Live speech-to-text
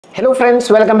Hello friends,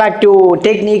 welcome back to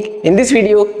Technique. In this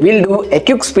video, we'll do a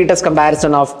quick speed test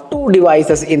comparison of two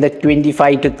devices in the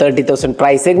 25 to 30,000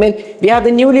 price segment. We have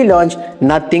the newly launched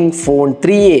Nothing Phone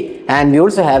 3a and we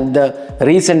also have the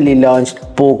recently launched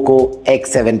Poco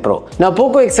X7 Pro. Now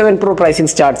Poco X7 Pro pricing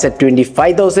starts at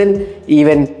 25,000.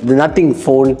 Even the Nothing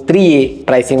Phone 3a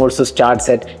pricing also starts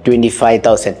at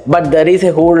 25,000. But there is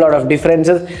a whole lot of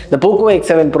differences. The Poco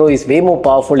X7 Pro is way more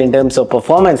powerful in terms of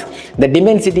performance. The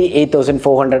Dimensity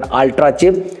 8400 Ultra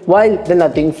chip, while the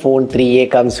Nothing Phone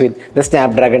 3a comes with the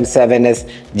Snapdragon 7s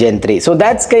Gen 3. So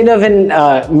that's kind of an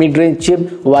mid-range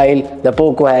chip, while the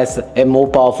Poco has a more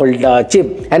powerful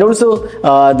chip. And also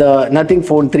the Nothing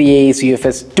Phone 3a is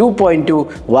UFS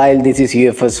 2.2, while this is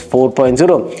UFS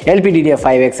 4.0.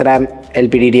 LPDDR5X RAM,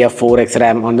 LPDDR4X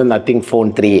RAM on the Nothing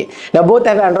Phone 3a. Now both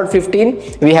have Android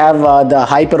 15. We have the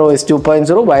HyperOS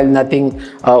 2.0 while Nothing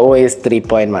OS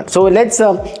 3.1. So let's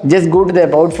just go to the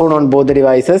about phone on both the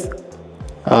devices.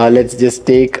 Let's just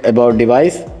take about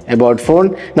device, about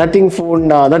phone, Nothing OS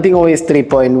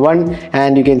 3.1,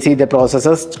 and you can see the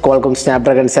processors Qualcomm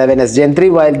Snapdragon 7s Gen 3,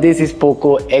 while this is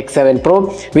Poco X7 Pro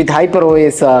with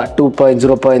HyperOS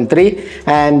 2.0.3,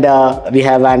 and we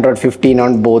have Android 15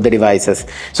 on both the devices.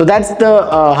 So that's the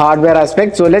hardware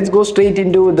aspect. So let's go straight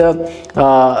into the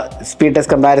speed test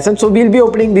comparison. So we'll be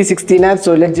opening the 16 apps.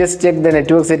 So let's just check the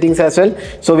network settings as well.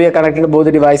 So we are connected both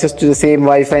the devices to the same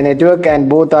Wi-Fi network, and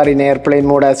both are in airplane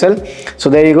mode as well. So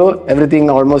there you go, everything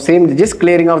almost same, just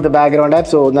clearing off the background app,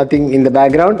 so nothing in the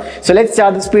background. So let's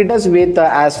start the speed test with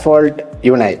Asphalt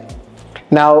Unite.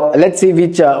 Now let's see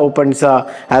which opens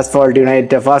Asphalt Unite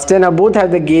faster. Now both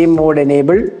have the game mode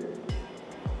enabled.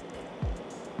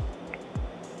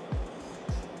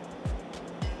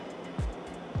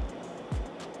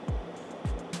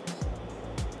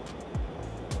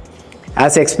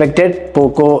 As expected,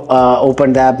 Poco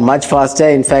opened the app much faster,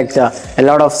 in fact a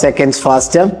lot of seconds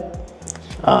faster.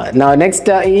 Now next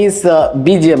is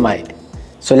BGMI.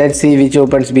 So let's see which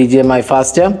opens BGMI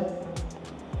faster.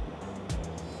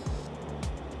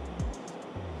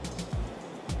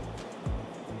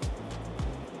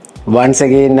 Once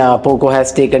again Poco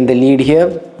has taken the lead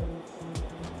here,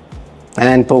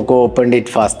 and Poco opened it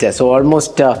faster. So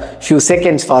almost a few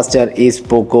seconds faster is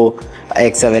Poco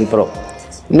X7 Pro.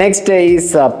 Next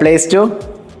is Play Store.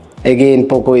 Again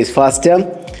Poco is faster.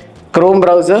 Chrome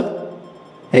browser.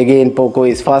 Again Poco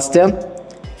is faster.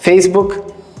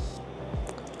 Facebook,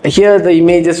 here the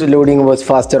images loading was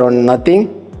faster on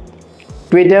Nothing.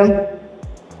 Twitter,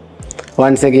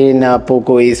 once again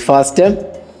Poco is faster.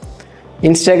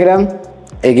 Instagram,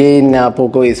 again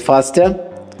Poco is faster.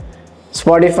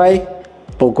 Spotify,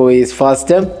 Poco is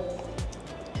faster.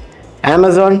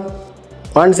 Amazon,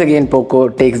 once again Poco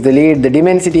takes the lead. The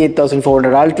Dimensity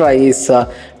 8400 Ultra is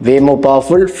way more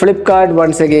powerful. Flipkart,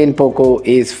 once again Poco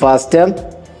is faster.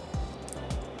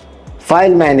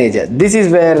 File Manager, this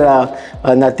is where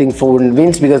Nothing Phone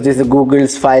wins, because this is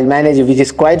Google's File Manager, which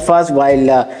is quite fast,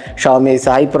 while Xiaomi's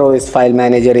HyperOS File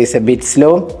Manager is a bit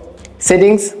slow.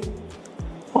 Settings,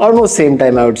 almost same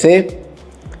time I would say.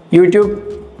 YouTube,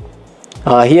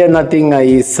 here Nothing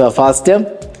is faster.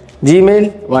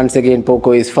 Gmail, once again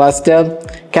Poco is faster.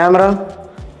 Camera,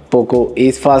 Poco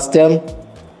is faster.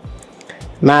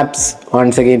 Maps,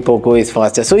 once again Poco is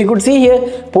faster. So you could see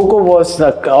here Poco was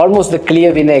almost the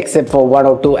clear winner, except for one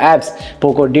or two apps.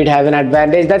 Poco did have an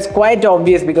advantage. That's quite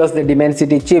obvious because the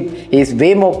Dimensity chip is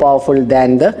way more powerful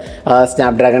than the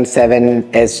Snapdragon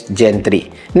 7s Gen 3.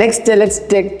 Next let's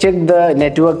check the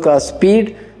network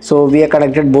speed. So we are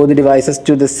connected both the devices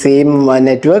to the same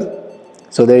network.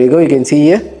 So there you go, you can see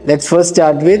here. Let's first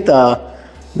start with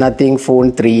Nothing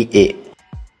Phone 3a.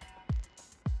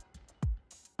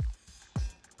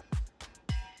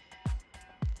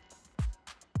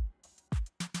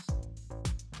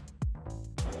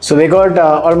 So we got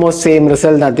almost same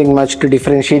result, nothing much to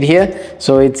differentiate here.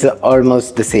 So it's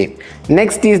almost the same.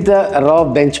 Next is the raw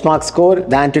benchmark score,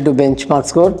 the AnTuTu benchmark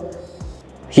score.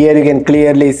 Here you can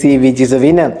clearly see which is the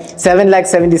winner.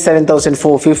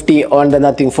 7,77,450 on the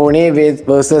Nothing Phone A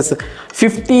versus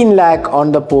 15 lakh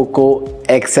on the Poco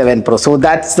X7 Pro. So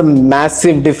that's the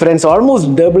massive difference,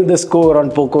 almost double the score on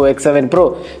Poco X7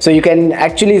 Pro. So you can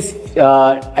actually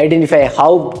identify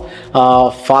how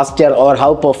faster or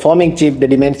how performing chip the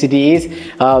Dimensity is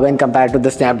when compared to the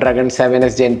Snapdragon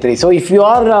 7s Gen 3. So if you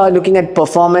are looking at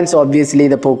performance, obviously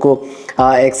the Poco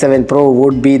X7 Pro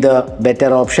would be the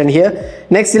better option here.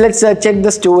 Next, let's check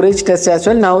the storage test as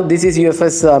well. Now this is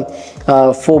UFS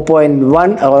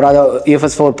 4.1 or rather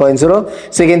UFS 4.0.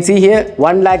 So you can see here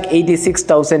 1,86,000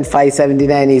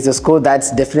 86,579 is the score.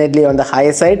 That's definitely on the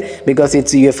higher side because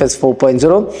it's UFS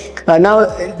 4.0. Now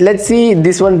let's see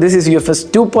this one. This is UFS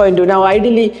 2.2. Now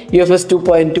ideally UFS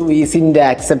 2.2 is in the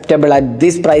acceptable at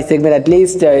this price segment. At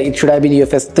least it should have been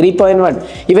UFS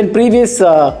 3.1. Even previous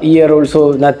year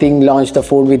also nothing launched a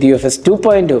phone with UFS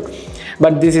 2.2.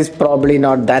 But this is probably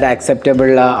not that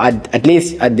acceptable at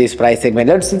least at this price segment.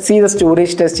 Let's see the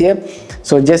storage test here.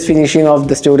 So just finishing off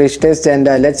the storage test, and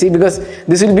let's see, because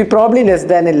this will be probably less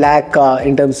than a lakh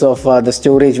in terms of the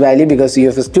storage value, because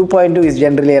UFS 2.2 is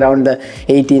generally around the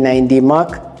 80-90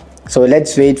 mark. So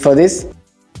let's wait for this.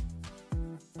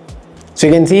 So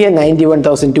you can see here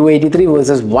 91,283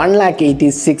 versus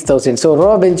 1,86,000. So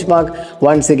raw benchmark,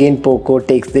 once again Poco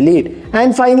takes the lead.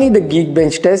 And finally the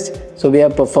Geekbench test. So we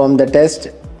have performed the test.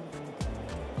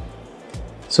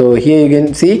 So here you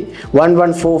can see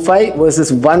 1145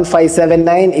 versus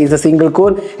 1579 is a single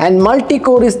core, and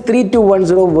multi-core is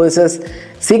 3210 versus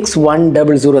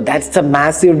 6100. That's the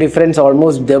massive difference,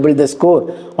 almost double the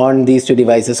score on these two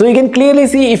devices. So you can clearly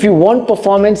see, if you want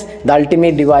performance, the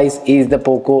ultimate device is the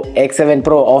Poco X7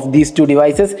 Pro of these two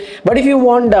devices. But if you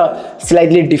want a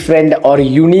slightly different or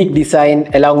unique design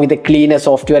along with a cleaner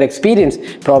software experience,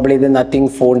 probably the Nothing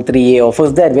Phone 3A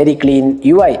offers that. Very clean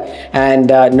UI and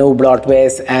no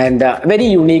bloatwares and very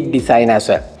unique design as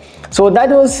well. So that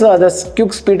was the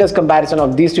quick speed test comparison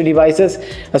of these two devices.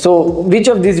 So which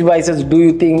of these devices do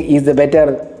you think is the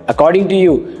better according to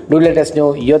you? Do let us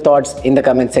know your thoughts in the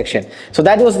comment section. So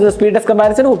that was the speed test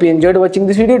comparison. Hope you enjoyed watching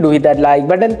this video. Do hit that like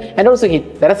button and also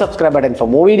hit the subscribe button for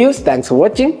more videos. Thanks for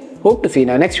watching. Hope to see you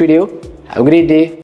in our next video. Have a great day.